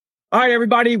All right,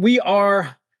 everybody, we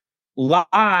are live.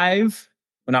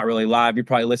 Well, not really live. You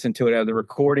probably listened to it as a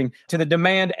recording to the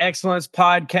Demand Excellence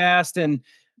podcast. And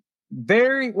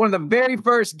one of the very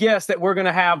first guests that we're going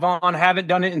to have on, haven't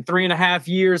done it in 3.5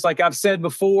 years, like I've said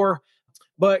before,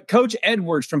 but Coach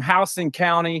Edwards from Houston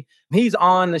County, he's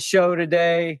on the show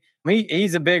today.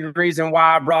 He's a big reason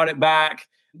why I brought it back,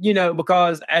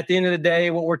 because at the end of the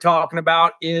day, what we're talking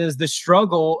about is the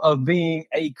struggle of being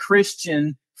a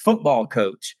Christian football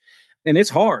coach. And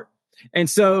it's hard. And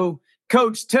so,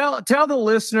 Coach, tell the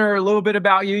listener a little bit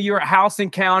about you. You were at Houston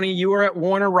County. You were at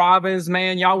Warner Robins,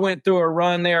 man. Y'all went through a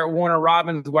run there at Warner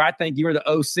Robins where I think you were the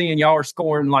OC and y'all were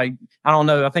scoring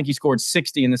I think you scored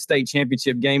 60 in the state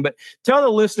championship game. But tell the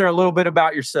listener a little bit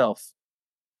about yourself.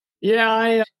 Yeah,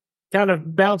 I kind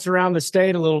of bounce around the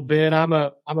state a little bit. I'm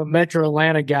a Metro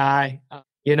Atlanta guy.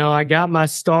 I got my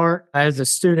start as a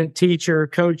student teacher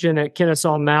coaching at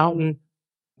Kennesaw Mountain.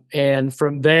 And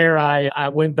from there, I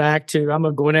went back I'm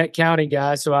a Gwinnett County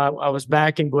guy. So I was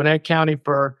back in Gwinnett County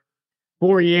for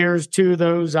 4 years. 2 of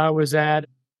those I was at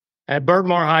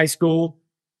Bergmar High School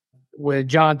with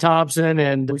John Thompson.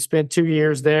 And we spent 2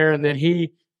 years there. And then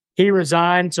he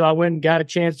resigned. So I went and got a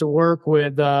chance to work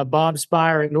with Bob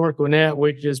Spire at North Gwinnett,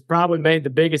 which has probably made the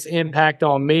biggest impact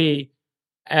on me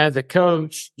as a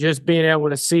coach, just being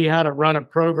able to see how to run a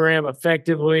program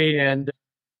effectively and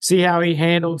see how he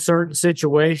handled certain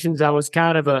situations. I was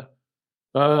kind of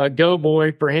a go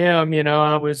boy for him.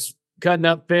 I was cutting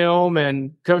up film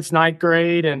and coached ninth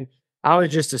grade, and I was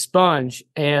just a sponge.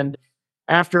 And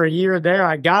after a year there,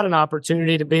 I got an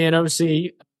opportunity to be an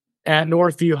OC at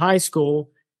Northview High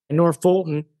School in North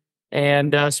Fulton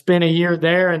and spent a year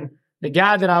there. And the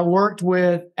guy that I worked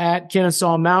with at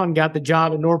Kennesaw Mountain got the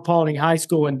job at North Paulding High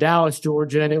School in Dallas,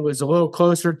 Georgia, and it was a little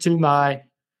closer to my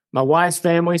wife's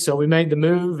family. So we made the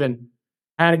move and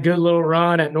had a good little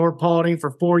run at North Paulding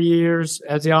for 4 years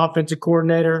as the offensive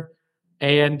coordinator.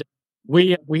 And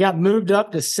we got moved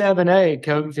up to 7A,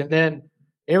 Coach. And then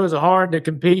it was hard to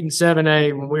compete in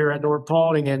 7A when we were at North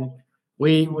Paulding. And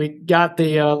we got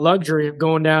the luxury of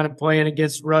going down and playing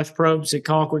against Rush Probst at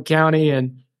Colquitt County.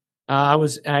 And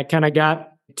I kind of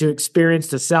got to experience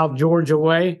the South Georgia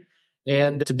way.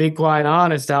 And to be quite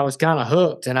honest, I was kind of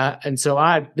hooked. And so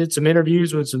I did some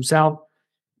interviews with some South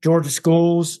Georgia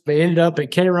schools. They ended up at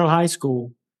Cairo High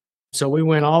School. So we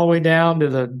went all the way down to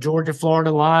the Georgia-Florida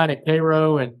line at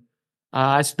Cairo. And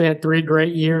I spent 3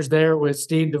 great years there with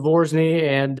Steve Dvorsny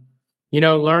and,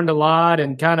 learned a lot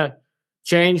and kind of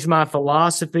changed my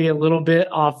philosophy a little bit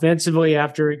offensively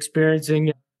after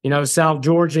experiencing, South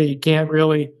Georgia. You can't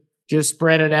really just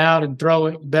spread it out and throw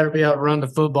it. You better be able to run the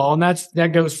football. And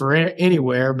that goes for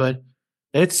anywhere, but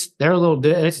it's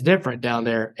different down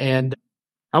there. And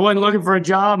I wasn't looking for a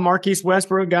job. Marquise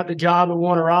Westbrook got the job at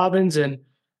Warner Robins. And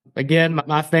again, my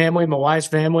wife's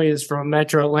family is from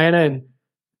Metro Atlanta, and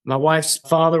my wife's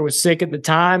father was sick at the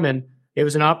time. And it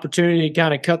was an opportunity to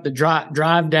kind of cut the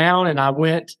drive down. And I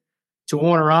went to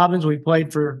Warner Robins. We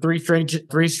played for three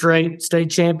straight state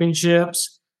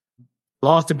championships.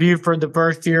 Lost to Buford the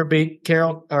first year, beat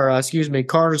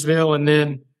Cartersville and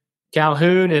then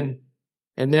Calhoun.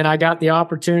 And then I got the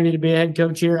opportunity to be a head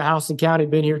coach here at Houston County.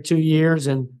 Been here 2 years,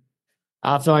 and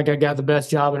I feel like I got the best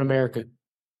job in America.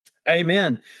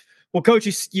 Amen. Well, Coach,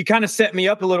 you kind of set me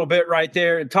up a little bit right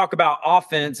there and talk about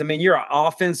offense. I mean, you're an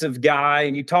offensive guy,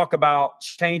 and you talk about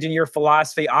changing your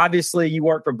philosophy. Obviously, you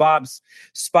work for Bob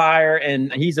Spire,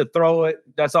 and he's a throw it,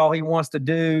 that's all he wants to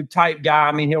do type guy.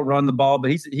 I mean, he'll run the ball,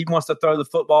 but he wants to throw the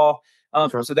football.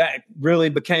 Sure. So that really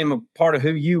became a part of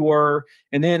who you were.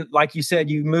 And then, like you said,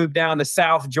 you moved down to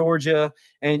South Georgia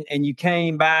and you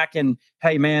came back and,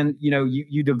 hey, man,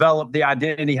 you developed the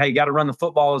identity. Hey, you got to run the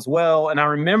football as well. And I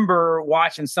remember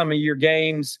watching some of your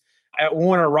games at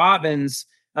Warner Robins.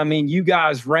 I mean, you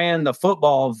guys ran the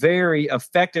football very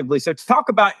effectively. So talk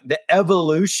about the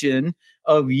evolution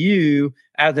of you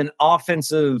as an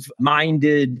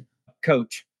offensive-minded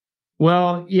coach.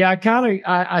 Well, yeah,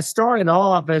 I started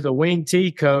off as a wing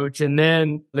T coach, and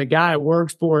then the guy I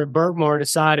works for at Bergmar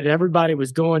decided everybody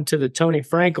was going to the Tony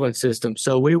Franklin system.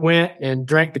 So we went and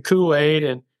drank the Kool-Aid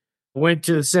and went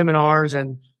to the seminars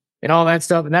and all that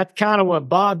stuff. And that's kind of what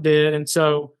Bob did. And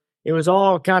so it was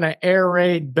all kind of air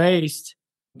raid based,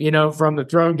 from the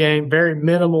throw game, very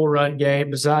minimal run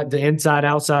game besides the inside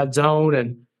outside zone.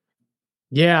 And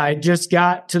yeah, it just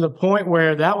got to the point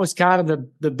where that was kind of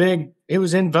the big, it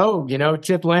was in vogue.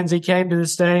 Chip Lindsey came to the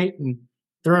state and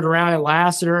threw it around at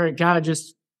Lassiter and kind of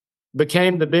just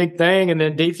became the big thing. And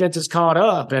then defenses caught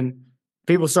up and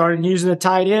people started using the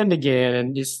tight end again.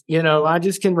 And just, I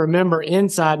just can remember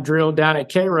inside drill down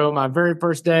at Cairo, my very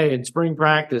first day in spring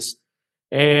practice.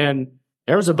 And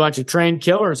there was a bunch of trained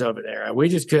killers over there. We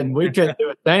couldn't do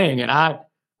a thing. And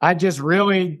I just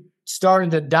really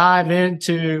started to dive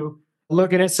into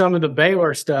looking at some of the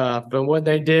Baylor stuff and what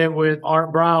they did with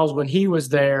Art Briles when he was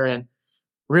there, and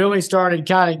really started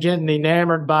kind of getting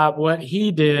enamored by what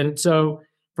he did. And so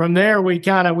from there, we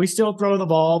still throw the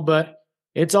ball, but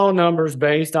it's all numbers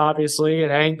based, obviously,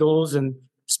 and angles and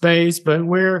space. But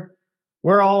we're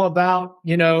all about,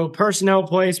 personnel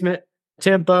placement,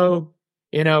 tempo.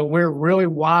 We're really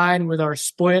wide with our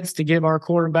splits to give our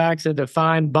quarterbacks a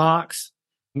defined box,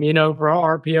 for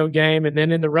our RPO game. And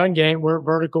then in the run game, we're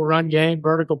vertical run game,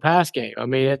 vertical pass game. I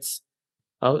mean,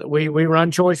 we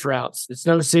run choice routes. It's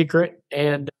no secret.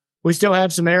 And we still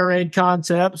have some air raid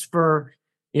concepts for,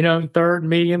 third and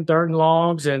medium, third and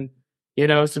longs, and,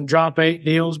 some drop 8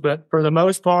 deals. But for the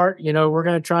most part, we're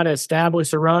going to try to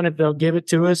establish a run if they'll give it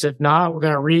to us. If not, we're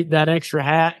going to read that extra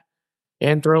hat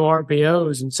and throw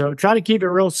RPOs. And so try to keep it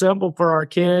real simple for our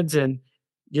kids and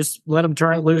just let them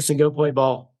turn it loose and go play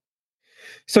ball.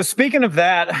 So speaking of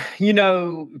that,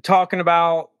 talking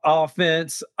about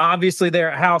offense, obviously there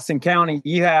at Houston County,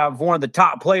 you have one of the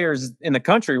top players in the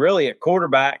country, really, at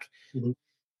quarterback. Mm-hmm.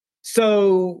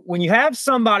 So when you have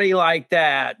somebody like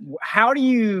that, how do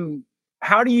you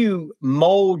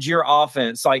mold your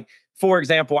offense? Like, for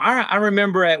example, I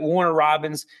remember at Warner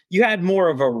Robins, you had more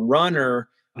of a runner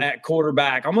at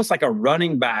quarterback, almost like a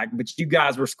running back, but you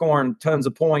guys were scoring tons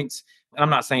of points. I'm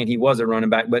not saying he was a running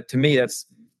back, but to me,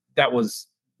 that was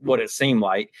what it seemed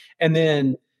like. And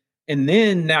then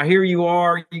now here you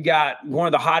are, you got one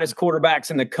of the hottest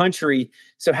quarterbacks in the country.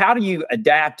 So how do you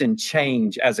adapt and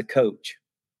change as a coach?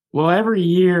 Well, every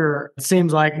year it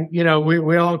seems like,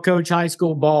 we all coach high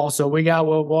school ball. So we got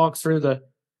what walks through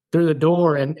the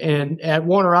door. And at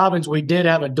Warner Robins, we did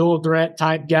have a dual threat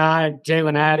type guy.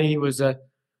 Jalen Addy was a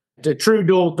true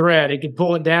dual threat. He could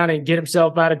pull it down and get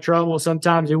himself out of trouble.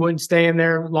 Sometimes he wouldn't stay in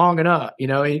there long enough,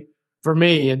 for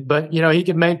me. But he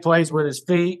could make plays with his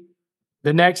feet.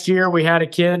 The next year we had a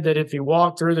kid that if he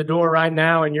walked through the door right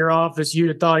now in your office, you'd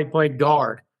have thought he played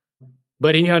guard.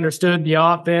 But he understood the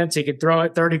offense. He could throw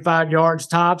it 35 yards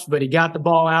tops, but he got the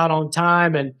ball out on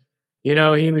time. And,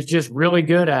 he was just really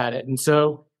good at it. And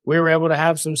so we were able to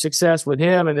have some success with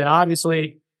him. And then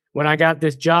obviously when I got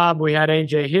this job, we had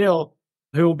AJ Hill,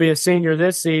 who will be a senior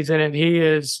this season. And he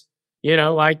is,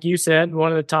 like you said,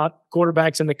 one of the top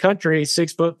quarterbacks in the country. He's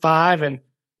 6'5", and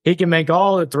he can make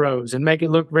all the throws and make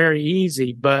it look very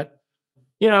easy. But,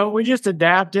 we just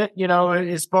adapt it,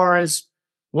 as far as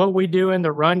what we do in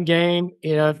the run game.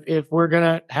 If we're going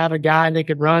to have a guy that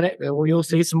can run it, you'll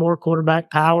see some more quarterback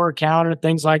power, counter,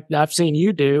 things like that I've seen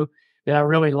you do that I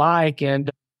really like. And,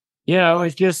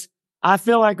 it's just, I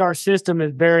feel like our system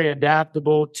is very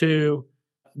adaptable to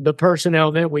the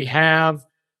personnel that we have.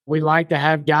 We like to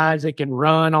have guys that can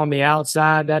run on the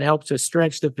outside. That helps us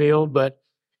stretch the field. But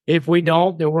if we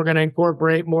don't, then we're going to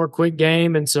incorporate more quick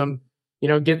game and some,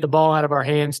 get the ball out of our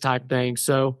hands type thing.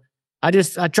 So I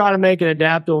try to make it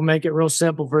adaptable, make it real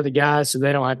simple for the guys so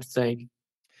they don't have to think.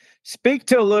 Speak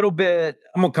to a little bit.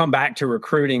 I'm going to come back to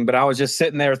recruiting, but I was just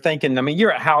sitting there thinking,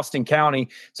 you're at Houston County.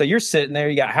 So you're sitting there,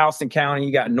 you got Houston County,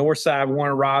 you got Northside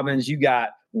Warner Robins, you got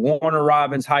Warner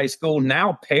Robins High School,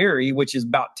 now Perry, which is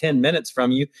about 10 minutes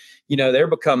from you. They're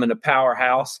becoming a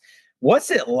powerhouse. What's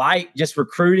it like just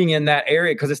recruiting in that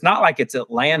area? Because it's not like it's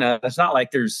Atlanta. It's not like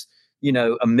there's,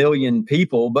 a million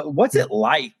people, but what's it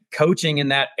like coaching in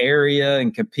that area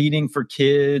and competing for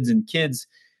kids and kids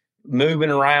moving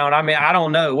around? I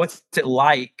don't know. What's it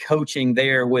like coaching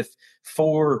there with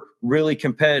 4 really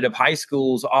competitive high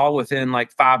schools all within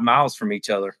like 5 miles from each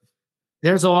other?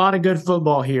 There's a lot of good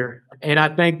football here. And I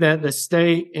think that the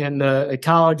state and the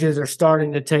colleges are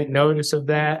starting to take notice of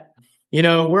that.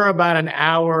 We're about an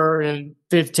hour and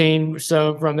 15 or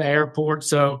so from the airport.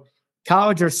 So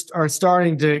colleges are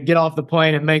starting to get off the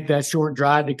plane and make that short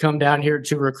drive to come down here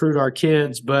to recruit our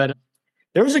kids. But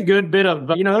there's a good bit of,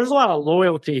 there's a lot of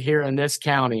loyalty here in this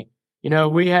county.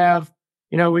 We have,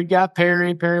 we've got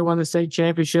Perry won the state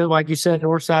championship, like you said,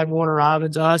 Northside Warner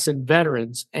Robins, us, and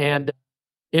veterans. And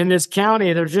in this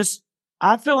county,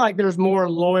 I feel like there's more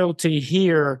loyalty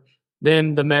here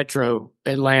than the metro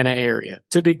Atlanta area,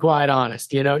 to be quite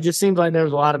honest. It just seems like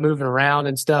there's a lot of moving around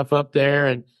and stuff up there.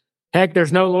 And heck,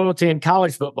 there's no loyalty in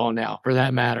college football now, for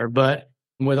that matter. But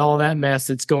with all that mess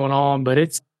that's going on, but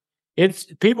it's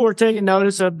people are taking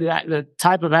notice of the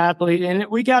type of athlete, and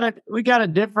we got a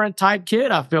different type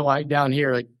kid. I feel like down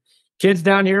here, like kids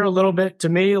down here, a little bit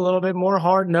more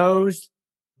hard nosed,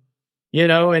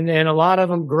 and a lot of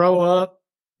them grow up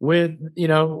with,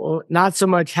 not so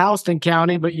much Houston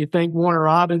County, but you think Warner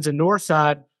Robins and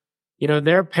Northside,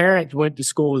 their parents went to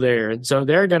school there. And so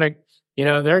they're going to,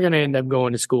 they're going to end up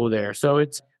going to school there. So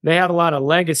they have a lot of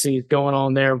legacies going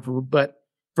on there. But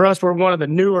for us, we're one of the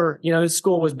newer, this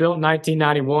school was built in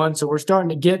 1991. So we're starting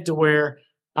to get to where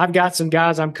I've got some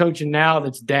guys I'm coaching now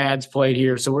that's dads played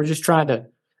here. So we're just trying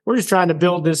to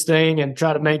build this thing and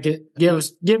try to make it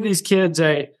give these kids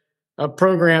a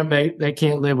program they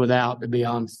can't live without, to be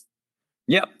honest.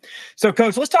 Yep. So,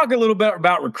 Coach, let's talk a little bit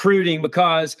about recruiting,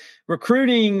 because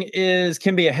recruiting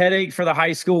can be a headache for the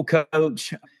high school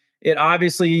coach. It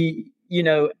obviously,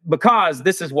 because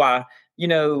this is why,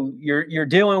 you're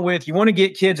dealing with, you want to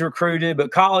get kids recruited,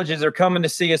 but colleges are coming to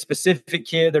see a specific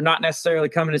kid. They're not necessarily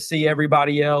coming to see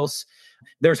everybody else.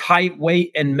 There's height,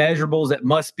 weight, and measurables that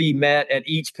must be met at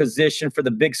each position for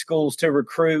the big schools to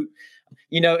recruit.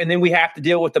 And then we have to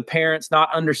deal with the parents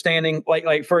not understanding,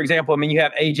 like for example, you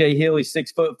have AJ Hill, he's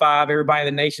 6'5". Everybody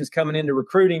in the nation's coming in to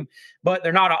recruit him, but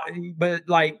they're not,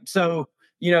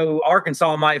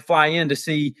 Arkansas might fly in to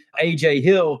see AJ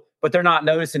Hill, but they're not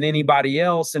noticing anybody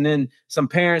else. And then some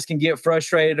parents can get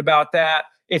frustrated about that.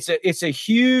 It's a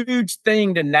huge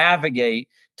thing to navigate.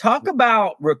 Talk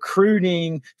about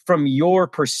recruiting from your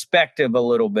perspective a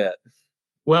little bit.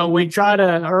 Well, we try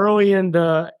to early in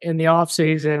the off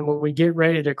season, when we get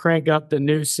ready to crank up the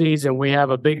new season, we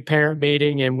have a big parent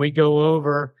meeting and we go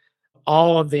over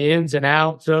all of the ins and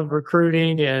outs of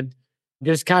recruiting and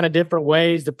just kind of different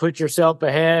ways to put yourself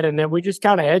ahead. And then we just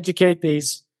kind of educate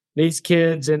these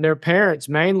kids and their parents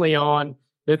mainly on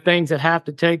the things that have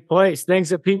to take place, things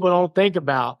that people don't think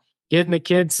about, getting the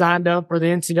kids signed up for the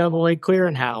NCAA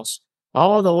clearinghouse,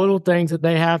 all of the little things that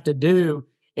they have to do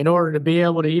in order to be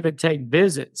able to even take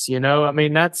visits. There's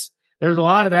a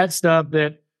lot of that stuff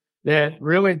that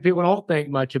really people don't think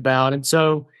much about. And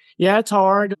so, yeah, it's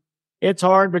hard. It's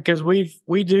hard because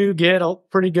we do get a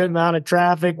pretty good amount of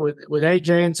traffic with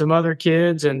AJ and some other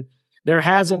kids. And there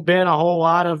hasn't been a whole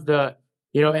lot of the,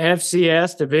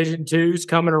 FCS Division IIs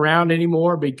coming around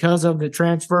anymore because of the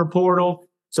transfer portal.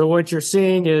 So what you're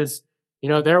seeing is,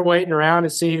 they're waiting around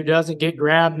to see who doesn't get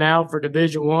grabbed now for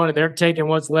Division I, and they're taking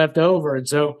what's left over. And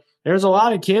so there's a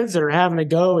lot of kids that are having to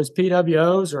go as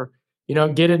PWOs or,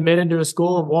 get admitted to a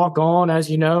school and walk on,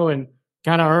 as you know, and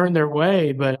kind of earn their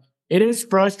way. But it is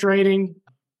frustrating,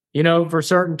 for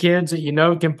certain kids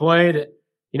that, can play that,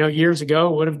 years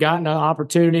ago would have gotten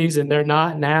opportunities and they're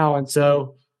not now. And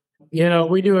so,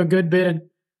 we do a good bit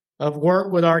of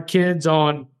work with our kids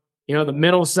on, the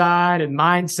mental side and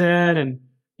mindset and,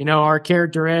 our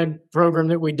character ed program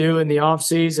that we do in the off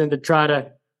season to try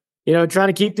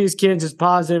to keep these kids as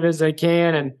positive as they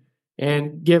can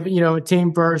and give, a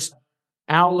team first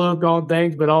outlook on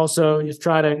things, but also just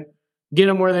try to get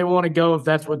them where they want to go if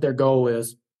that's what their goal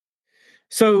is.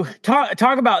 So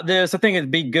talk about this. I think it'd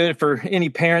be good for any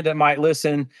parent that might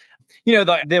listen.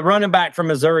 The running back from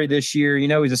Missouri this year,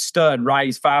 he's a stud, right?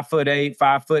 He's 5'8",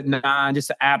 5'9", just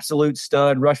an absolute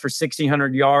stud, rushed for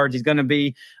 1,600 yards. He's going to be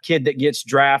a kid that gets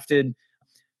drafted,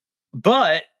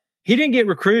 but he didn't get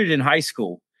recruited in high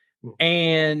school.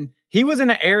 And he was in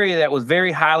an area that was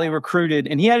very highly recruited,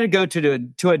 and he had to go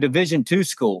to a Division II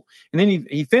school. And then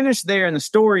he finished there. And the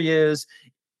story is,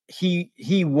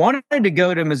 he wanted to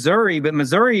go to Missouri, but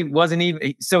Missouri wasn't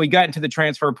even, so he got into the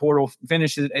transfer portal,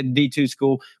 finished at D2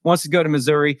 school, wants to go to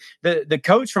Missouri. The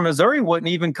coach from Missouri wouldn't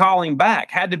even call him back.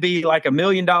 Had to be like $1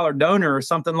 million donor or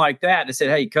something like that. They said,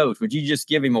 hey, coach, would you just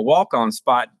give him a walk-on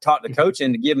spot? Talk the coach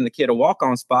into giving the kid a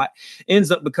walk-on spot. Ends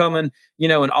up becoming,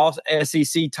 an all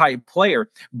SEC type player.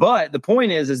 But the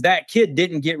point is that kid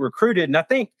didn't get recruited. And I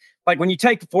think, like, when you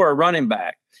take for a running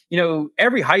back,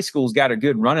 every high school's got a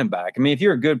good running back. If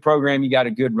you're a good program, you got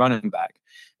a good running back.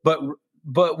 But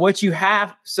what you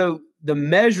have, so the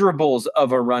measurables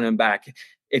of a running back,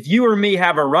 if you or me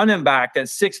have a running back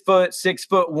that's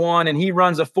 6'1", and he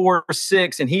runs a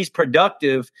 4.6 and he's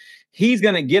productive, he's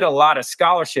going to get a lot of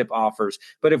scholarship offers.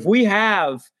 But if we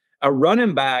have a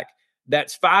running back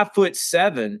that's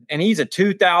 5'7" and he's a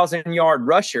 2,000 yard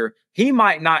rusher, he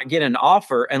might not get an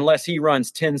offer unless he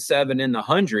runs 10.7 in the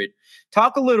 100.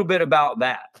 Talk a little bit about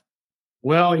that.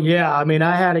 Well, yeah.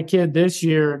 I had a kid this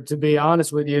year, to be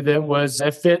honest with you,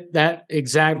 that fit that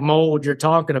exact mold you're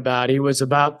talking about. He was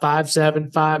about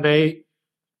 5'7",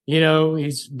 5'8".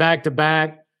 He's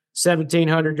back-to-back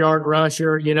 1,700 yard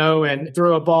rusher, and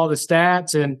threw up all the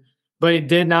stats, but he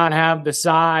did not have the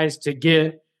size to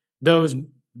get those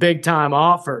big time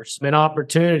offers and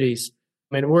opportunities.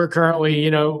 We're currently,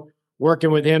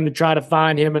 working with him to try to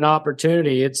find him an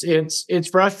opportunity. It's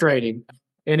frustrating.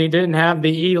 And he didn't have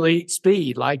the elite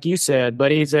speed, like you said, but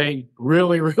he's a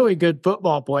really, really good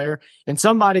football player. And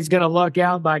somebody's going to luck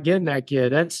out by getting that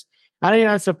kid. I think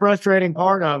that's the frustrating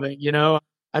part of it.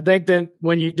 I think that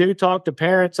when you do talk to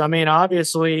parents,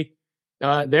 obviously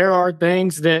there are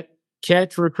things that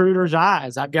catch recruiters'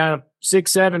 eyes. I've got a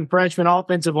 6'7" freshman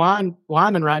offensive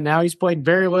lineman right now. He's played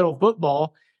very little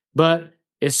football, but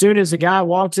as soon as the guy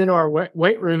walks into our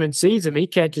weight room and sees him, he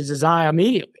catches his eye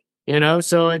immediately.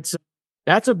 So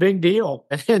that's a big deal.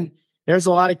 And there's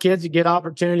a lot of kids that get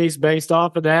opportunities based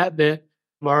off of that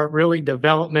are really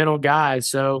developmental guys.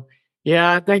 So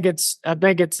yeah, I think it's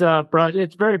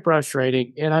very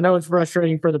frustrating, and I know it's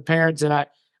frustrating for the parents. And I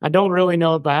don't really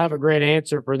know if I have a great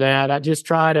answer for that. I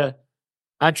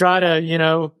try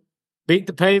to beat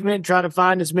the pavement, try to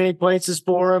find as many places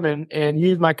for them, and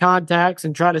use my contacts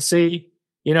and try to see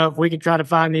if we can try to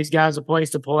find these guys a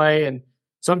place to play. And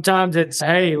sometimes it's,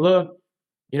 hey, look,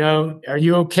 are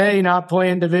you okay not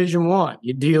playing Division I?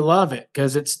 Do you love it?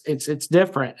 Because it's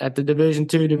different at the Division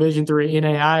II, Division III,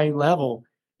 NAIA level,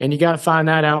 and you got to find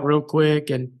that out real quick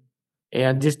and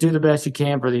just do the best you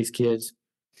can for these kids.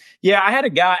 Yeah, I had a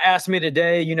guy ask me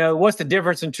today, what's the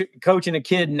difference in coaching a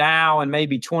kid now and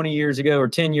maybe 20 years ago or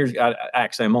 10 years?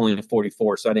 Actually, I'm only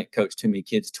 44, so I didn't coach too many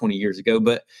kids 20 years ago.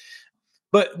 But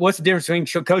what's the difference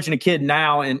between coaching a kid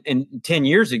now and 10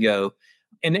 years ago?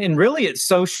 And really, it's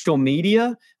social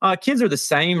media. Kids are the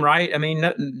same, right? I mean,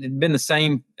 it's been the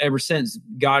same ever since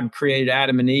God created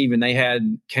Adam and Eve and they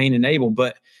had Cain and Abel.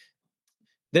 But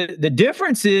the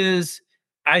difference is,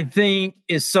 I think,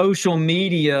 is social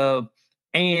media.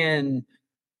 And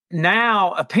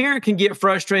now a parent can get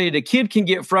frustrated, a kid can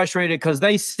get frustrated because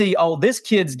they see, oh, this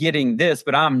kid's getting this,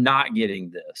 but I'm not getting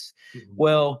this. Mm-hmm.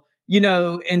 Well,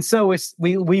 and so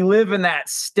we live in that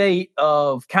state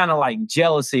of kind of like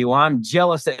jealousy. Well, I'm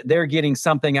jealous that they're getting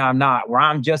something I'm not, where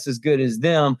I'm just as good as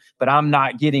them, but I'm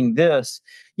not getting this.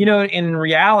 In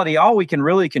reality, all we can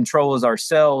really control is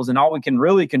ourselves, and all we can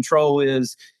really control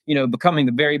is, becoming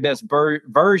the very best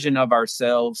version of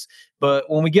ourselves. But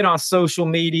when we get on social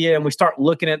media and we start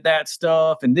looking at that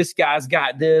stuff, and this guy's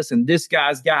got this and this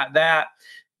guy's got that,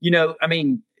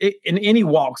 in any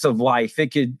walks of life,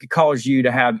 it could cause you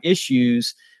to have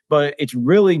issues. But it's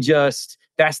really just,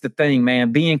 that's the thing,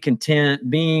 man, being content,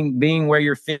 being where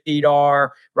your feet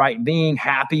are, right? Being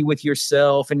happy with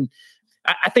yourself. And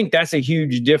I think that's a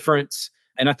huge difference.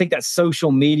 And I think that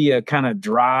social media kind of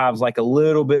drives like a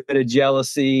little bit of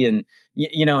jealousy and,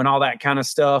 and all that kind of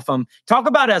stuff. Talk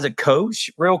about as a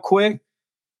coach real quick,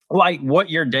 like what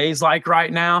your day's like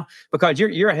right now, because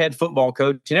you're a head football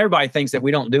coach and everybody thinks that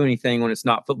we don't do anything when it's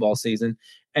not football season.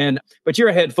 But you're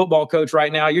a head football coach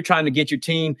right now. You're trying to get your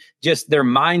team just their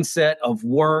mindset of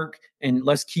work and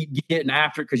let's keep getting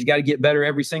after it because you got to get better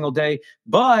every single day.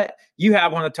 But you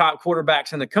have one of the top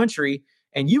quarterbacks in the country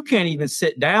and you can't even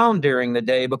sit down during the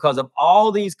day because of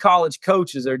all these college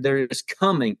coaches they're just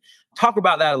coming. Talk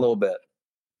about that a little bit.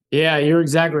 Yeah, you're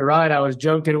exactly right. I was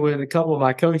joking with a couple of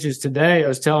my coaches today. I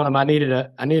was telling them I needed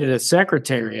a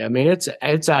secretary. I mean,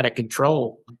 it's out of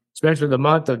control, especially the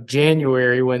month of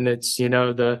January when it's,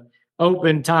 the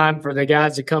open time for the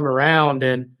guys to come around.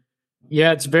 And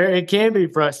yeah, it can be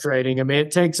frustrating. I mean,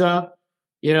 it takes up,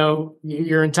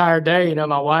 your entire day.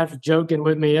 My wife was joking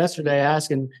with me yesterday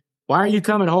asking, why are you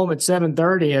coming home at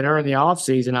 7:30 and during the off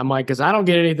season? I'm like, because I don't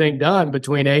get anything done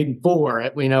between 8 and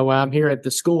 4. When I'm here at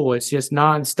the school, it's just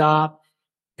nonstop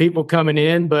people coming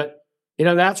in. But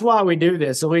that's why we do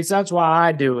this. At least that's why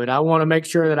I do it. I want to make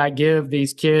sure that I give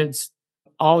these kids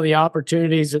all the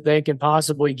opportunities that they can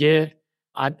possibly get.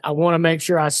 I want to make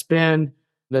sure I spend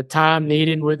the time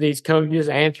needed with these coaches,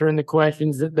 answering the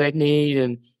questions that they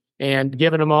need and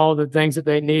giving them all the things that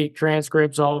they need,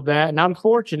 transcripts, all of that. And I'm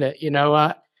fortunate,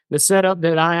 the setup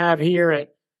that I have here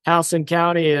at Houston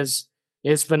County is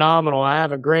phenomenal. I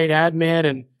have a great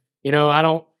admin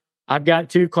and, I've got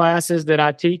 2 classes that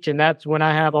I teach and that's when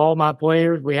I have all my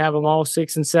players. We have them all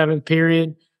 6th and 7th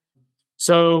period.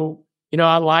 So,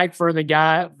 I like for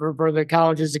the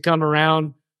colleges to come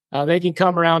around. They can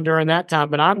come around during that time,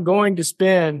 but I'm going to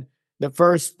spend the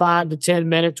first 5 to 10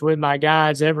 minutes with my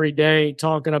guys every day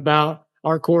talking about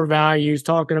our core values,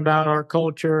 talking about our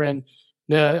culture and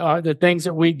the things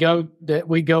that we go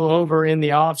over in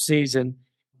the off season.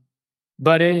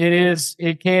 But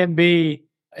it can be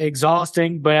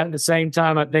exhausting, but at the same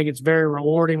time, I think it's very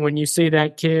rewarding when you see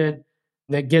that kid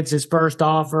that gets his first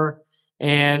offer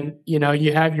and,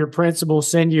 you have your principal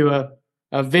send you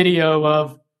a video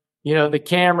of, the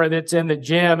camera that's in the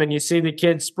gym and you see the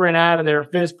kid sprint out of there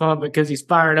fist pumping because he's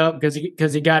fired up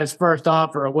because he got his first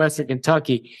offer at Western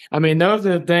Kentucky. I mean, those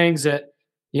are the things that,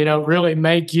 really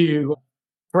make you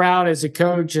proud as a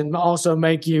coach and also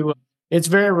make you, it's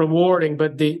very rewarding.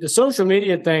 But the social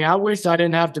media thing, I wish I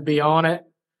didn't have to be on it.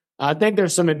 I think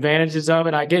there's some advantages of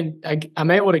it.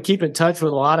 I'm able to keep in touch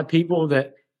with a lot of people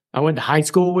that I went to high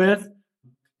school with.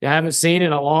 I haven't seen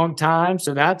in a long time.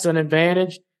 So that's an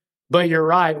advantage. But you're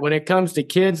right. When it comes to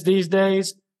kids these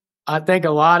days, I think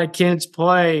a lot of kids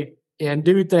play and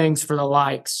do things for the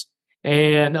likes.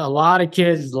 And a lot of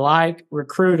kids like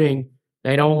recruiting.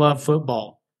 They don't love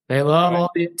football. They love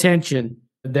all the attention.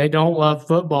 They don't love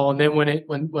football. And then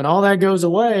when all that goes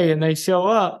away and they show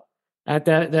up at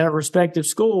that respective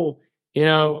school,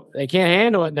 they can't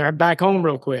handle it and they're back home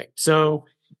real quick. So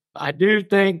I do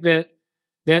think that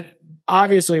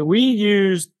obviously we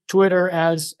use Twitter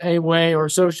as a way, or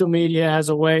social media as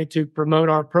a way, to promote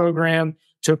our program,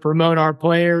 to promote our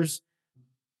players,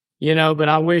 but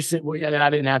I wish that I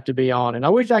didn't have to be on it. I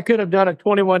wish I could have done a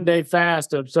 21-day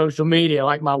fast of social media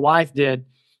like my wife did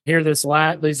here these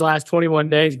last 21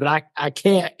 days, but I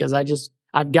can't, because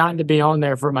I've gotten to be on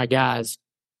there for my guys.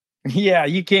 Yeah,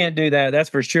 you can't do that. That's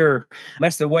for sure.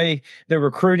 That's the way the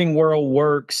recruiting world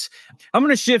works. I'm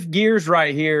going to shift gears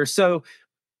right here. So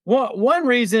one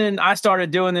reason I started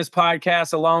doing this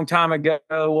podcast a long time ago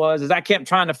is I kept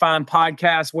trying to find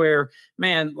podcasts where,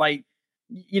 man, like,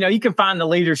 you can find the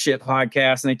leadership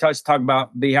podcast and they talk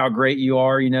about be how great you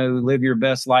are, live your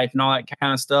best life and all that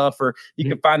kind of stuff. Or you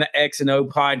can find the X and O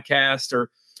podcast, or,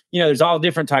 there's all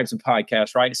different types of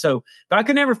podcasts, right? So, but I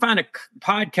could never find a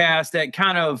podcast that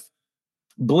kind of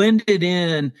blended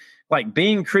in like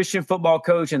being a Christian football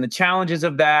coach and the challenges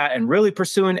of that, and really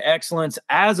pursuing excellence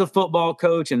as a football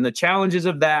coach and the challenges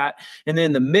of that. And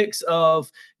then the mix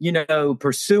of,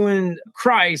 pursuing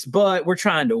Christ, but we're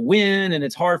trying to win, and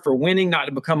it's hard for winning not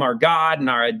to become our God and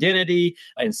our identity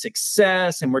and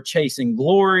success. And we're chasing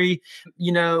glory,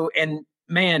 and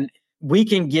man, we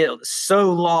can get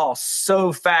so lost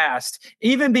so fast,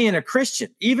 even being a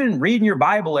Christian, even reading your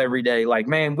Bible every day. Like,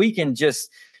 man, we can just,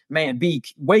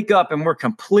 wake up and we're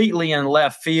completely in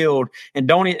left field and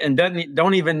don't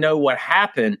even know what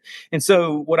happened. And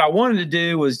so what I wanted to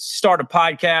do was start a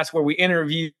podcast where we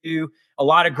interview a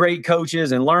lot of great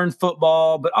coaches and learn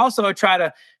football, but also I try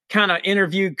to kind of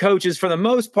interview coaches for the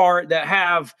most part that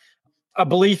have a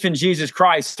belief in Jesus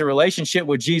Christ, a relationship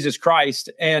with Jesus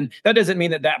Christ. And that doesn't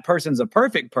mean that person's a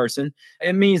perfect person.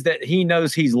 It means that he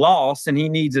knows he's lost and he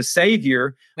needs a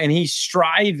savior, and he's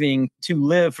striving to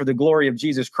live for the glory of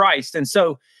Jesus Christ. And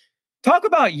so talk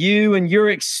about you and your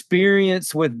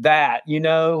experience with that,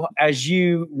 as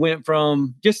you went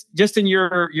from just in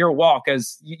your walk,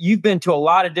 as you've been to a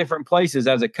lot of different places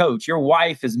as a coach. Your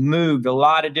wife has moved a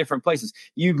lot of different places.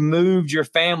 You've moved your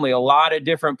family a lot of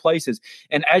different places.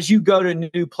 And as you go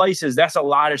to new places, that's a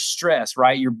lot of stress,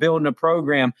 right? You're building a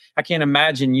program. I can't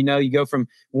imagine, you go from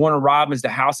Warner Robins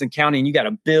to Houston County and you got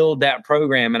to build that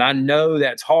program. And I know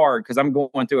that's hard because I'm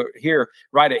going through it here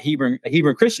right at Hebron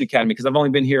Christian Academy, because I've only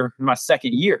been here my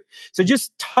second year. So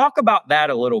just talk about that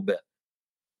a little bit.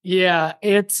 Yeah,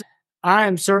 I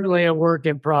am certainly a work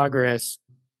in progress.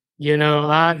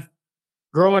 I've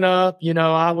growing up,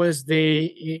 I was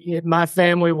my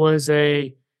family was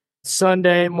a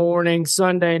Sunday morning,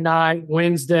 Sunday night,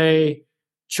 Wednesday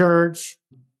church,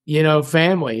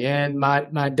 family. And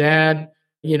my dad,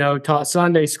 taught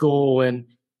Sunday school. And,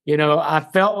 I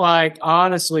felt like,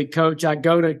 honestly, Coach, I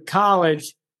go to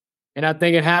college, and I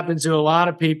think it happens to a lot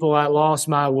of people, I lost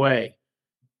my way.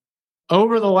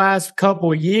 Over the last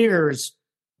couple of years,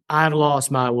 I've lost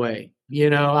my way.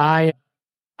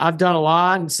 I've done a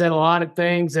lot and said a lot of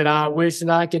things that I wish that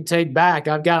I could take back.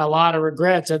 I've got a lot of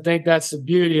regrets. I think that's the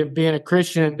beauty of being a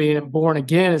Christian and being born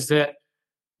again, is that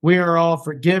we are all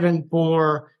forgiven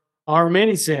for our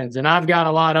many sins. And I've got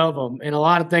a lot of them and a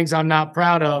lot of things I'm not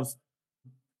proud of.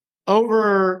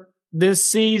 Over this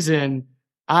season,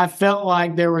 I felt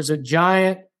like there was a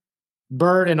giant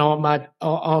burden on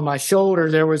my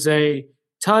shoulder. There was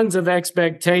tons of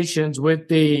expectations with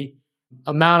the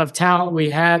amount of talent we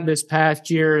had this past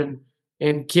year,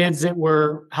 and kids that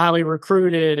were highly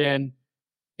recruited.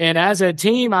 And as a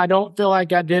team, I don't feel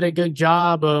like I did a good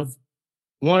job of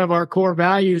one of our core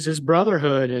values is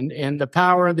brotherhood and the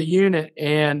power of the unit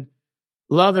and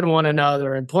loving one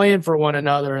another and playing for one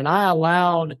another. And I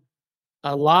allowed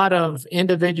a lot of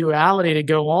individuality to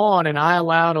go on, and I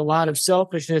allowed a lot of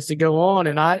selfishness to go on.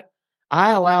 And I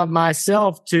allowed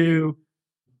myself to,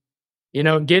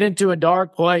 get into a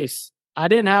dark place. I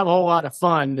didn't have a whole lot of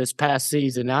fun this past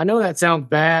season. Now, I know that sounds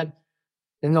bad,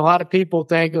 and a lot of people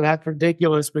think that's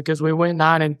ridiculous because we went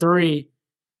 9-3.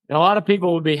 And a lot of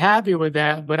people would be happy with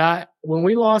that. But when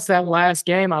we lost that last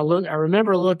game, I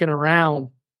remember looking around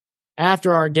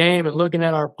after our game and looking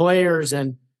at our players,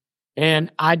 and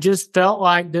I just felt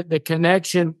like that the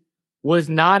connection was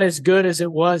not as good as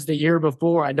it was the year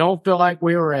before. I don't feel like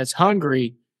we were as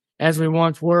hungry as we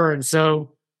once were. And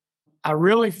so I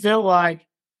really feel like,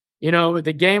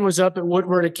 the game was up at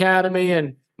Woodward Academy,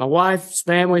 and My wife's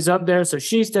family's up there, so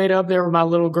she stayed up there with my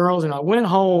little girls. And I went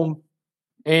home,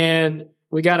 and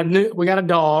we got a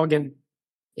dog, and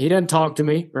he doesn't talk to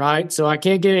me, right? So I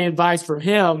can't get any advice from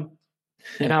him.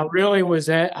 And I was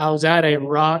at a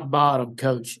rock bottom,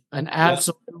 Coach, an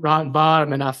absolute rock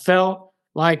bottom. And I felt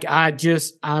like I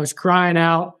was crying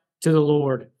out to the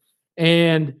Lord.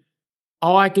 And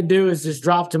all I could do is just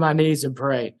drop to my knees and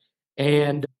pray.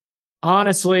 And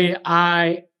honestly,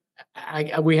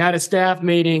 we had a staff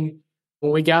meeting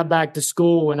when we got back to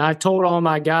school, and I told all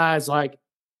my guys, like,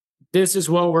 this is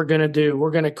what we're going to do.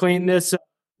 We're going to clean this up.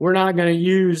 We're not going to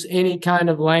use any kind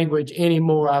of language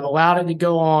anymore. I've allowed it to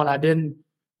go on. I didn't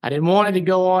want it to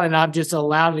go on, and I've just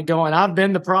allowed it to go on. I've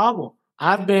been the problem.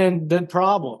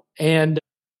 And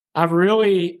I've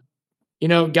really,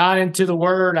 got into the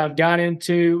Word. I've got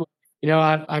into,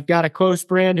 I've got a close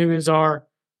friend who is our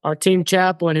team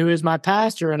chaplain, who is my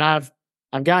pastor, and I've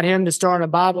got him to start a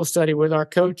Bible study with our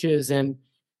coaches. And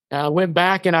I went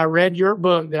back and I read your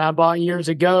book that I bought years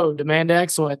ago, Demand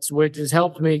Excellence, which has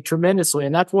helped me tremendously.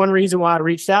 And that's one reason why I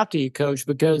reached out to you, Coach,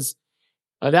 because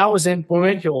that was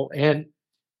influential. And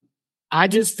I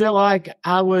just feel like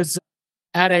I was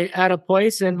at a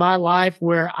place in my life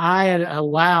where I had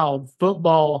allowed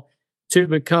football to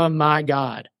become my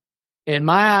God. And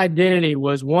my identity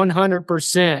was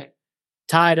 100%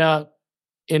 tied up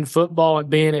in football and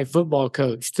being a football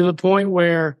coach, to the point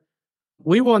where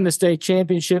we won the state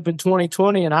championship in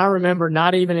 2020, and I remember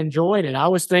not even enjoying it. I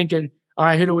was thinking, all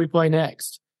right, who do we play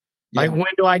next? Yeah. Like,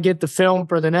 when do I get the film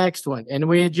for the next one? And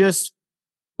we just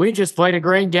played a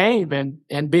great game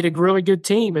and beat a really good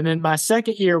team. And then my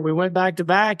second year, we went back to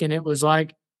back, and it was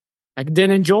like I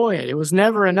didn't enjoy it. It was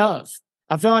never enough.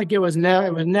 I felt like it was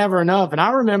never enough. And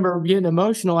I remember getting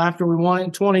emotional after we won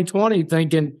in 2020,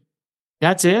 thinking,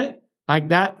 that's it? Like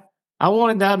that. I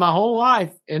wanted that my whole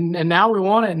life, and now we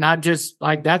won it, and I just,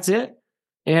 like, that's it.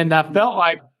 And I felt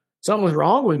like something was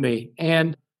wrong with me.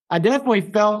 And I definitely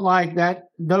felt like that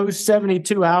those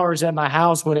 72 hours at my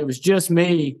house when it was just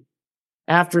me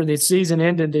after the season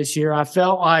ended this year, I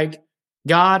felt like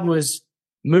God was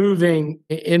moving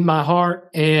in my heart.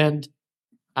 And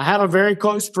I have a very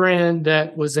close friend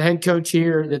that was the head coach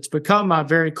here that's become my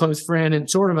very close friend and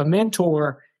sort of a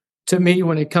mentor to me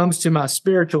when it comes to my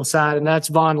spiritual side, and that's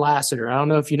Vaughn Lassiter. I don't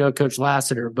know if you know Coach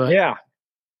Lassiter, but yeah,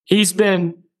 he's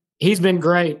been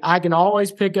great. I can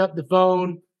always pick up the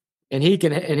phone, and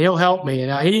he'll help me.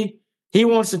 And he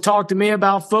wants to talk to me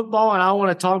about football, and I want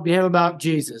to talk to him about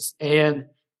Jesus, and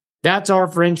that's our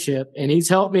friendship. And he's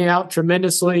helped me out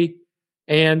tremendously.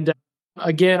 And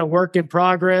again, a work in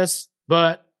progress,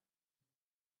 but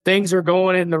things are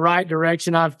going in the right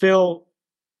direction. I feel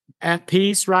at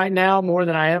peace right now more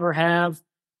than I ever have.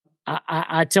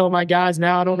 I tell my guys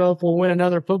now, I don't know if we'll win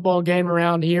another football game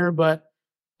around here, but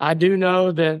I do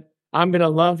know that I'm going to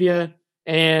love you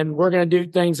and we're going to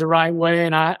do things the right way.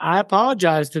 And I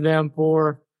apologize to them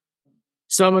for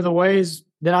some of the ways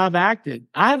that I've acted.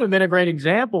 I haven't been a great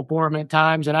example for them at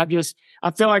times. And I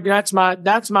feel like that's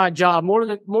my job more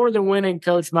than winning,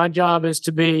 Coach. My job is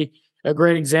to be a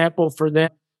great example for them,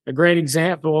 a great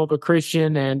example of a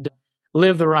Christian, and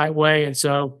live the right way. And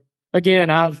so again,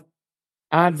 I'm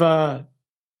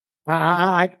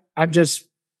just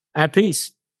at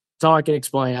peace. That's all I can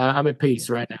explain. I'm at peace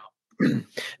right now.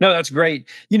 No, that's great.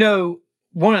 I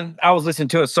was listening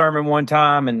to a sermon one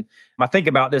time, and I think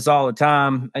about this all the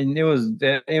time. And it was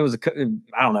I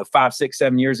don't know, 5, 6,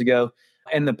 7 years ago.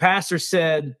 And the pastor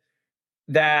said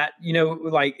that,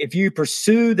 like, if you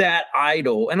pursue that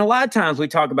idol, and a lot of times we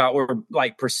talk about we're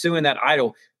like pursuing that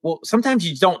idol. Well, sometimes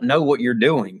you don't know what you're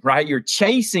doing, right? You're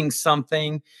chasing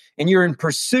something and you're in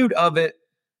pursuit of it,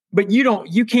 but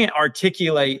you can't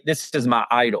articulate, this is my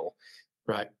idol.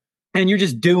 Right. And you're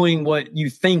just doing what you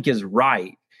think is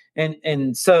right.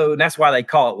 And so that's why they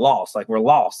call it lost. Like, we're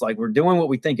lost, like we're doing what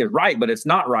we think is right, but it's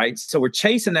not right. So we're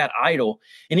chasing that idol.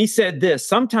 And he said this,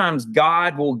 sometimes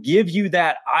God will give you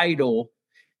that idol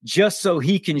just so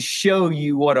he can show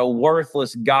you what a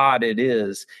worthless God it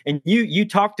is. And you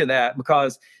talk to that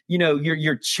because,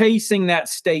 you're chasing that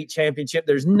state championship.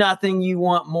 There's nothing you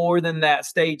want more than that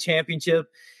state championship.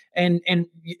 And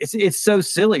it's so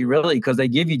silly, really, because they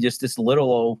give you just this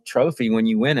little old trophy when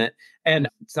you win it, and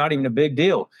it's not even a big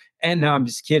deal. And no, I'm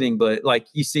just kidding. But like,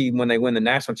 you see when they win the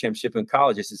national championship in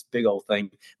college, it's this big old thing.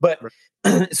 But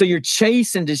so you're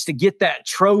chasing just to get that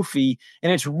trophy.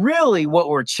 And it's really what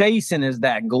we're chasing is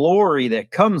that glory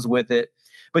that comes with it.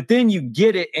 But then you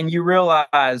get it and you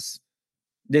realize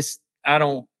it's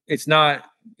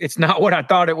not what I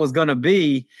thought it was going to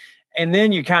be. And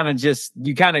then you kind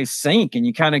of sink and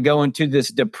you kind of go into this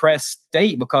depressed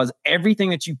state because everything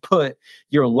that you put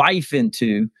your life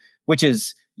into, which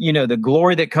is, the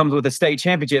glory that comes with a state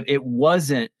championship, it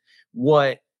wasn't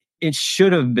what it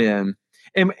should have been.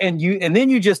 And then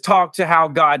you just talk to how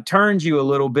God turns you a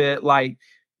little bit, like,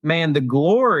 man, the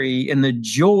glory and the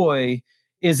joy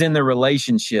is in the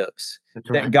relationships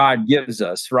that God gives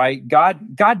us, right? God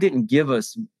didn't give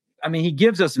us, he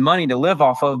gives us money to live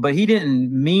off of, but he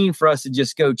didn't mean for us to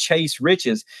just go chase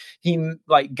riches.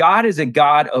 God is a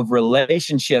God of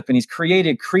relationship, and he's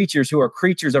created creatures who are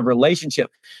creatures of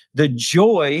relationship. The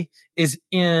joy is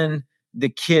in the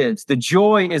kids. The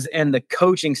joy is in the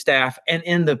coaching staff and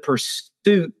in the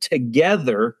pursuit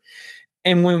together.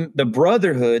 And when the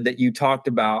brotherhood that you talked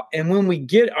about, and when we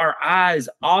get our eyes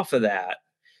off of that,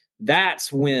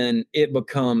 that's when it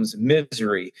becomes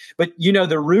misery. But,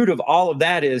 the root of all of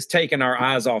that is taking our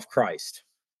eyes off Christ.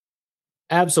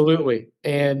 Absolutely.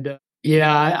 And it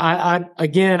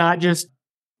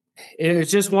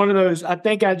was just one of those,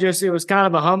 it was kind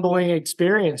of a humbling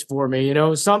experience for me. It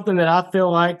was something that I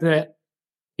feel like that,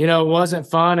 wasn't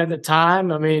fun at the time.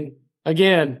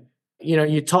 Again,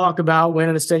 you talk about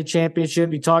winning a state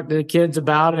championship, you talk to the kids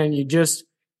about it, and you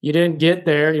didn't get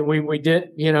there.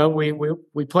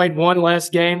 We played one less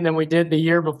game than we did the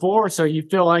year before. So you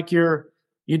feel like you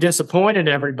disappointed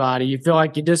everybody. You feel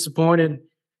like you disappointed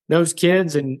those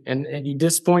kids and you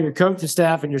disappoint your coaching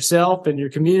staff and yourself and your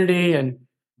community. And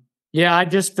yeah, I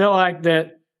just feel like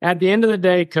that at the end of the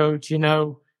day, Coach,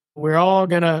 we're all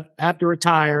going to have to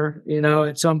retire,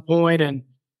 at some point. And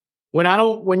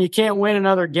when you can't win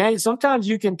another game, sometimes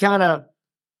you can kind of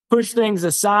push things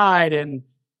aside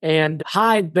and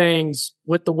hide things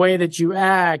with the way that you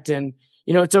act. And,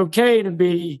 it's okay to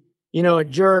be, a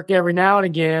jerk every now and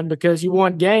again because you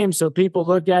won games. So people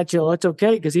look at you, it's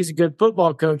okay because he's a good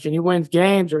football coach and he wins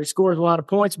games or he scores a lot of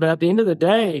points. But at the end of the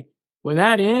day, when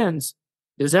that ends,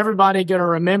 is everybody going to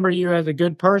remember you as a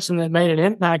good person that made an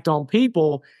impact on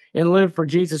people and lived for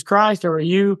Jesus Christ? Or are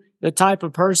you the type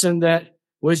of person that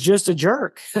was just a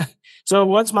jerk? So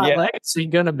what's my legacy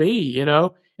going to be?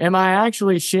 Am I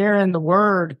actually sharing the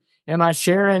word? Am I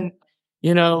sharing,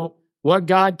 what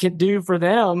God can do for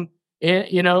them,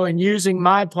 and using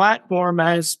my platform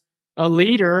as a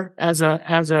leader, as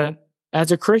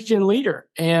a Christian leader?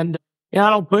 And I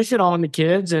don't push it on the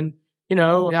kids. And,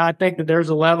 I think that there's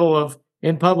a level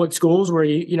in public schools where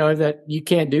that you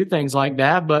can't do things like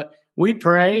that, but we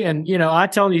pray. And, I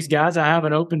tell these guys I have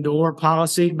an open door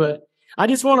policy, but I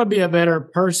just want to be a better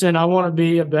person. I want to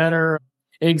be a better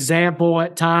example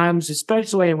at times,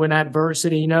 especially when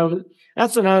adversity,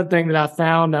 that's another thing that I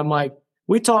found. I'm like,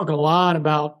 we talk a lot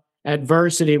about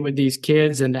adversity with these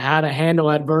kids and how to handle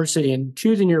adversity and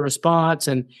choosing your response.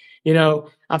 And,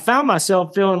 I found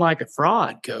myself feeling like a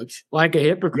fraud, Coach, like a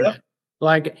hypocrite. Yep.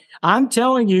 Like, I'm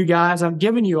telling you guys, I'm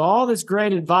giving you all this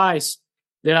great advice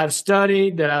that I've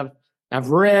studied, that I've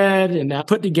read and I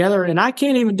put together, and I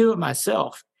can't even do it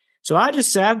myself. So I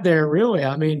just sat there really,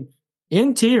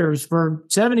 in tears for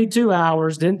 72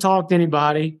 hours, didn't talk to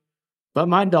anybody but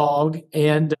my dog,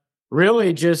 and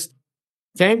really just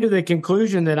came to the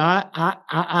conclusion that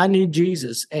I need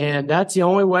Jesus. And that's the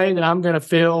only way that I'm going to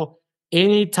feel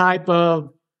any type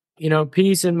of,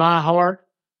 peace in my heart,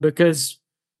 because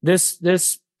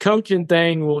this coaching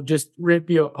thing will just rip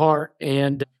you apart,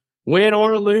 and win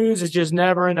or lose is just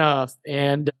never enough.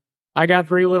 And I got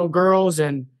 3 little girls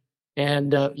and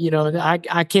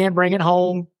I can't bring it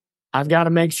home. I've got to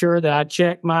make sure that I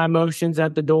check my emotions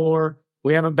at the door.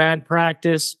 We have a bad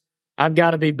practice. I've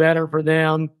got to be better for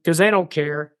them because they don't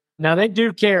care. Now they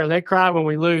do care. They cry when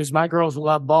we lose. My girls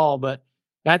love ball, but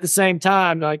at the same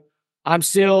time, like, I'm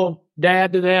still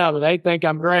dad to them and they think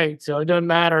I'm great. So it doesn't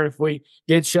matter if we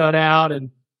get shut out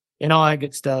and all that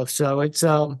good stuff. So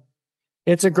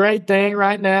it's a great thing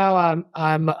right now.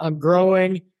 I'm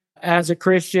growing as a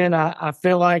Christian. I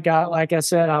feel like I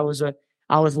said, I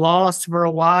was lost for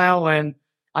a while, and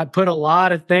I put a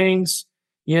lot of things,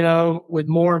 with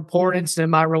more importance than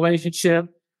my relationship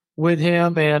with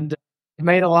him, and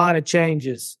made a lot of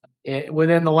changes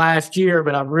within the last year.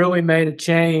 But I've really made a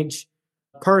change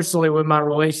personally with my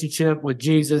relationship with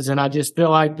Jesus, and I just feel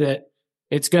like that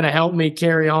it's going to help me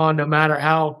carry on no matter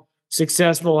how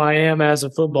successful I am as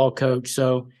a football coach.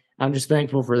 So I'm just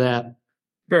thankful for that.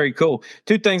 Very cool.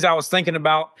 2 things I was thinking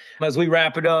about as we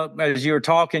wrap it up, as you were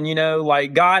talking,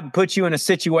 like God put you in a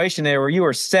situation there where you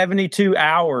are 72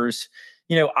 hours,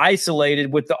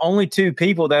 isolated with the only 2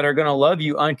 people that are going to love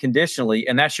you unconditionally.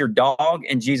 And that's your dog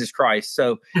and Jesus Christ.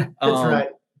 So, that's right.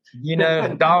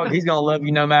 Dog, he's going to love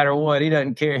you no matter what. He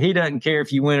doesn't care. He doesn't care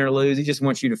if you win or lose. He just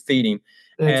wants you to feed him.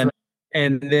 That's and right.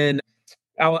 And then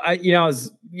I was,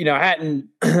 I hadn't,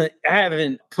 I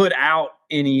haven't put out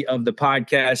any of the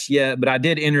podcasts yet, but I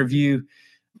did interview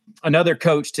another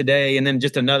coach today, and then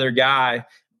just another guy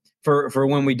for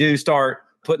when we do start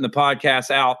putting the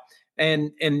podcast out.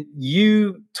 And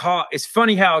you talk. It's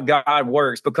funny how God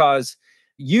works, because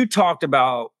you talked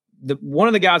about one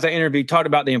of the guys I interviewed talked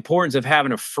about the importance of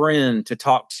having a friend to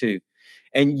talk to.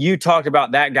 And you talked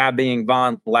about that guy being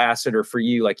Von Lassiter for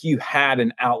you. Like, you had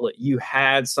an outlet, you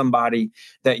had somebody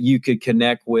that you could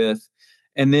connect with.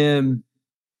 And then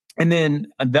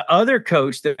the other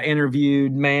coach that I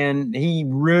interviewed, man, he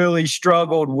really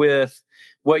struggled with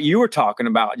what you were talking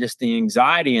about, just the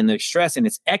anxiety and the stress, and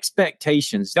it's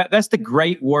expectations. That's the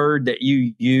great word that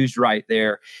you used right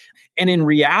there. And in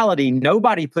reality,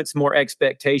 nobody puts more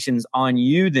expectations on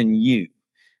you than you.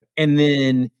 And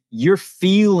then you're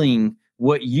feeling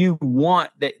what you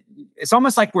want. That it's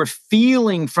almost like we're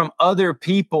feeling from other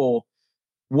people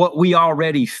what we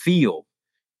already feel.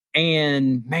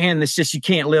 And man, it's just, you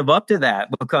can't live up to that,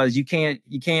 because you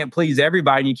can't please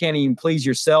everybody, and you can't even please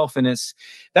yourself. And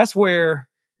that's where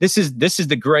this is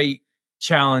the great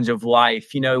challenge of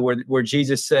life, where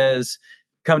Jesus says,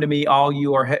 "Come to me, all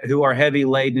you who are heavy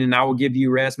laden, and I will give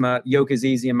you rest. My yoke is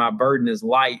easy and my burden is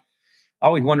light." I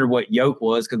always wondered what yoke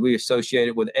was, because we associate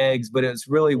it with eggs, but it's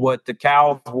really what the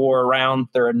cows wore around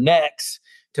their necks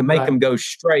to make them go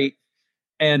straight.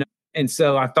 And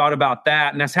so I thought about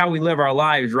that, and that's how we live our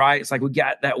lives, right? It's like we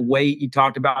got that weight. You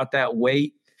talked about that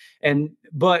weight.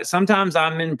 But sometimes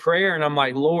I'm in prayer and I'm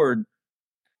like, Lord,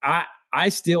 I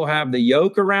still have the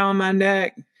yoke around my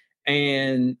neck,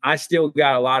 and I still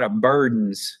got a lot of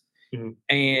burdens.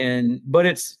 Mm-hmm. But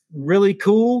it's really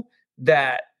cool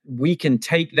that we can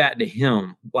take that to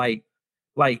him. Like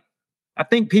I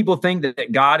think people think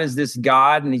that God is this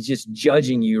God and he's just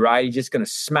judging you, right? He's just going to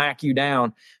smack you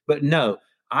down. But no,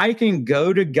 I can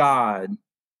go to God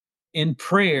in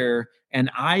prayer and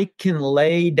I can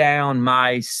lay down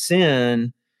my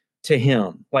sin to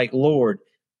him. Like, Lord,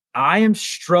 I am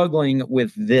struggling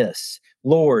with this.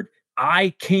 Lord,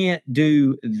 I can't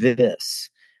do this.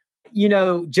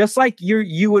 Just like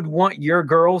you would want your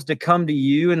girls to come to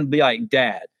you and be like,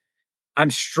 Dad,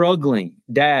 I'm struggling.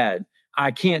 Dad,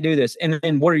 I can't do this. And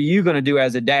then what are you going to do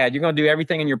as a dad? You're going to do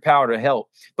everything in your power to help.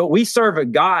 But we serve a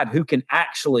God who can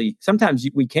actually, sometimes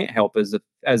we can't help as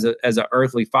a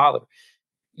earthly father.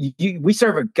 We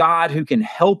serve a God who can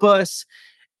help us,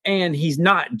 and he's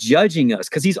not judging us,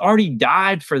 because he's already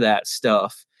died for that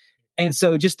stuff. And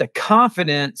so just the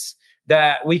confidence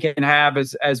that we can have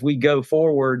as we go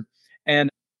forward. And,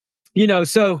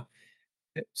 so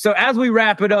as we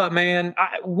wrap it up, man,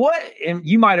 and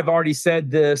you might have already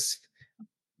said this,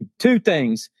 two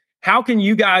things. How can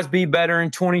you guys be better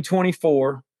in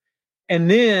 2024?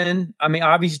 And then, I mean,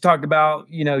 obviously talked about,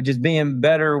 just being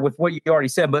better with what you already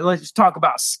said, but let's just talk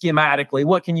about schematically.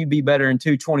 What can you be better in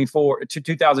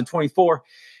 2024?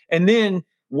 And then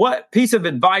what piece of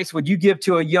advice would you give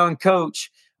to a young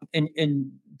coach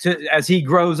as he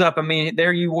grows up? I mean,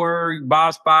 there you were,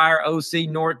 Bob Spire, OC,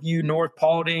 Northview, North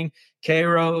Paulding,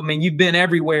 Cairo. I mean, you've been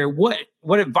everywhere.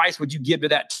 What advice would you give to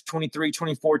that 23,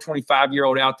 24,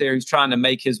 25-year-old out there who's trying to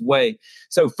make his way?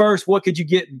 So first,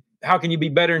 how can you be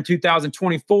better in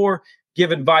 2024?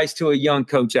 Give advice to a young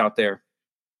coach out there.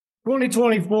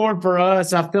 2024 for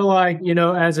us, I feel like,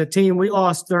 as a team, we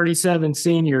lost 37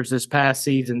 seniors this past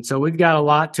season. So we've got a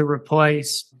lot to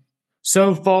replace.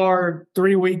 So far,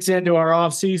 3 weeks into our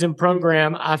off-season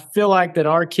program, I feel like that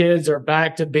our kids are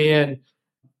back to being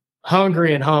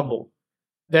hungry and humble.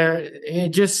 It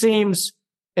just seems,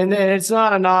 and it's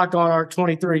not a knock on our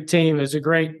 23 team. It's a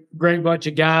great bunch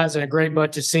of guys and a great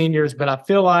bunch of seniors, but I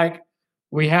feel like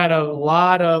we had a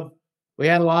lot of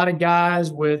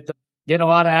guys with getting a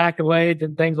lot of accolades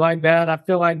and things like that. I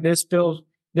feel like this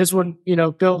one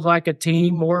feels like a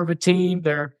team, more of a team.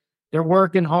 They're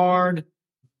working hard.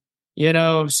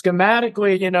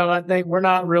 Schematically, I think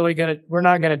we're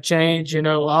not gonna change.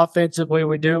 Offensively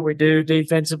we do what we do,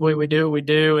 defensively we do what we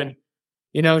do, and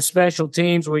special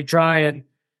teams we try and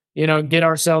get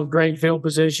ourselves great field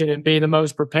position and be the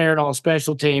most prepared on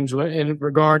special teams in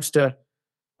regards to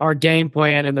our game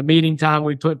plan and the meeting time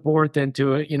we put forth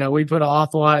into it. We put an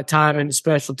awful lot of time into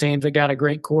special teams. I got a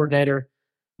great coordinator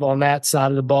on that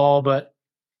side of the ball, but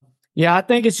yeah, I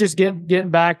think it's just getting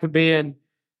back to being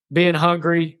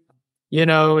hungry.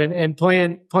 And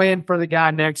playing for the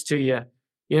guy next to you.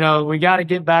 We got to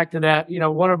get back to that.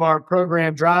 One of our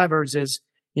program drivers is,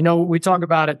 we talk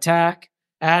about attack,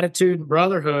 attitude, and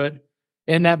brotherhood.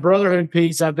 And that brotherhood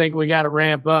piece, I think we got to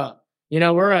ramp up.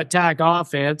 We're an attack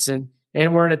offense and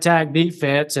we're an attack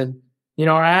defense. And,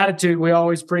 our attitude, we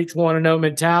always preach want to know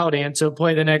mentality. And so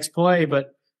play the next play,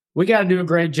 but we got to do a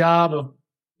great job of,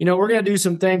 we're going to do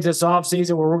some things this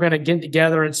offseason where we're going to get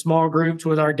together in small groups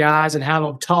with our guys and have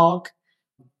them talk,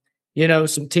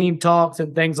 some team talks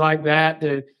and things like that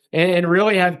and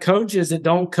really have coaches that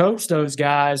don't coach those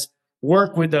guys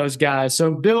work with those guys.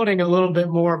 So building a little bit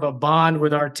more of a bond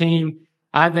with our team,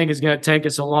 I think, is going to take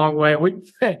us a long way.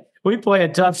 We play a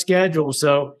tough schedule,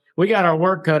 so we got our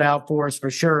work cut out for us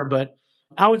for sure. But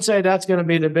I would say that's going to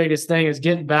be the biggest thing, is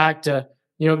getting back to,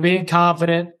 being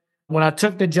confident. When I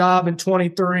took the job in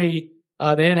 23,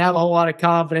 they didn't have a whole lot of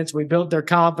confidence. We built their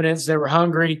confidence. They were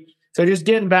hungry. So just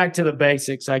getting back to the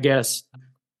basics, I guess.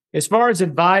 As far as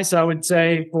advice, I would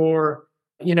say for,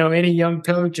 any young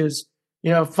coaches,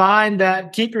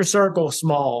 keep your circle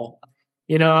small.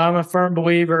 I'm a firm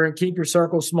believer in keep your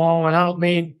circle small. And I don't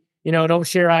mean, don't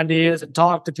share ideas and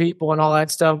talk to people and all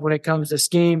that stuff when it comes to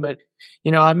scheme. But,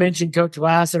 I mentioned Coach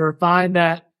Lassiter, find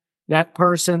that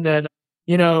person that,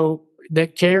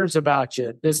 that cares about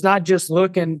you. That's not just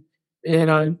looking,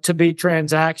 to be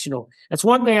transactional. That's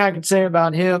one thing I can say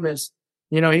about him is,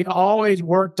 he always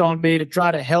worked on me to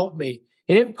try to help me.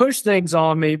 He didn't push things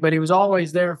on me, but he was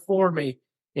always there for me.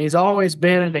 He's always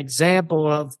been an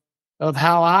example of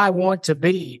how I want to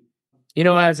be,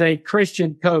 as a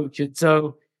Christian coach. And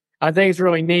so I think it's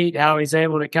really neat how he's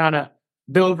able to kind of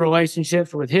build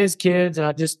relationships with his kids. And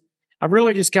I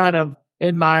really just kind of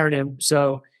admired him.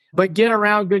 So, but get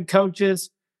around good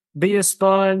coaches, be a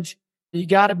sponge. You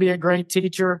got to be a great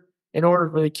teacher in order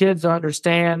for the kids to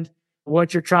understand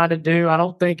what you're trying to do. I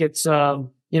don't think it's,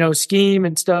 scheme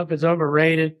and stuff is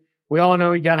overrated. We all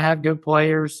know you got to have good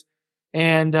players.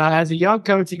 And as a young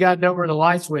coach, you got to know where the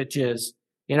light switch is.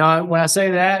 When I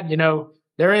say that,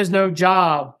 there is no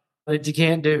job that you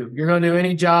can't do. You're going to do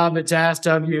any job that's asked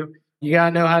of you. You got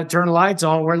to know how to turn the lights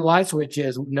on, where the light switch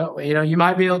is. No, you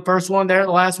might be the first one there,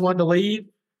 the last one to leave.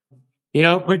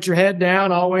 Put your head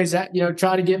down, always,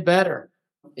 try to get better.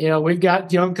 We've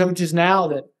got young coaches now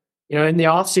that, in the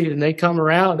offseason, they come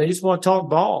around, they just want to talk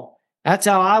ball. That's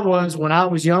how I was when I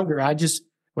was younger.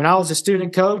 When I was a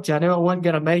student coach, I knew I wasn't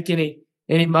going to make any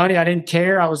money. I didn't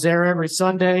care. I was there every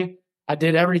Sunday. I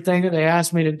did everything that they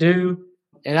asked me to do.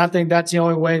 And I think that's the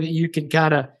only way that you can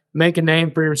kind of make a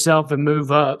name for yourself and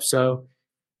move up. So,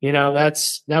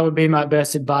 that would be my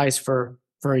best advice for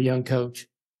a young coach.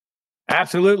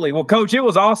 Absolutely. Well, Coach, it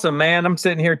was awesome, man. I'm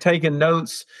sitting here taking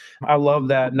notes. I love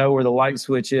that. Know where the light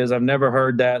switch is. I've never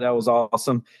heard that. That was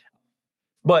awesome.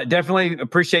 But definitely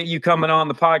appreciate you coming on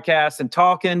the podcast and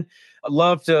talking. I'd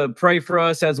love to pray for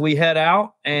us as we head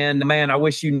out. And man, I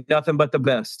wish you nothing but the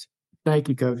best. Thank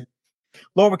you, Coach.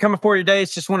 Lord, we're coming for you today.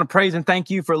 Just want to praise and thank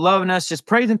you for loving us. Just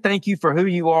praise and thank you for who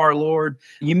you are, Lord.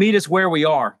 You meet us where we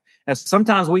are. And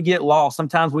sometimes we get lost.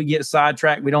 Sometimes we get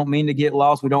sidetracked. We don't mean to get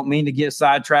lost. We don't mean to get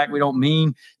sidetracked. We don't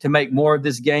mean to make more of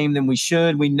this game than we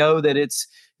should. We know that it's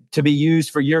to be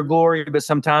used for your glory, but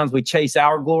sometimes we chase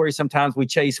our glory. Sometimes we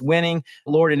chase winning,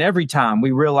 Lord. And every time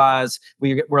we realize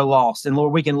we're lost. And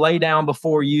Lord, we can lay down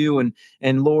before you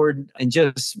and Lord, and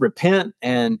just repent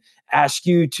and ask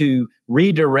you to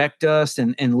redirect us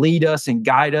and lead us and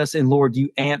guide us. And Lord, you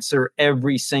answer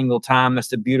every single time. That's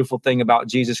the beautiful thing about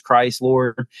Jesus Christ,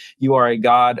 Lord. You are a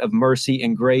God of mercy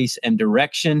and grace and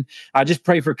direction. I just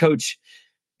pray for Coach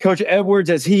Edwards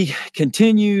as he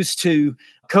continues to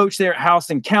coach there at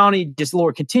Houston County. Just,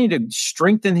 Lord, continue to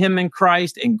strengthen him in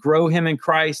Christ and grow him in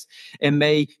Christ. And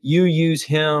may you use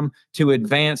him to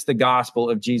advance the gospel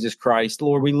of Jesus Christ.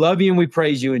 Lord, we love you and we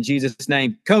praise you in Jesus'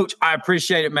 name. Coach, I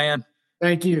appreciate it, man.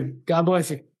 Thank you. God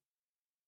bless you.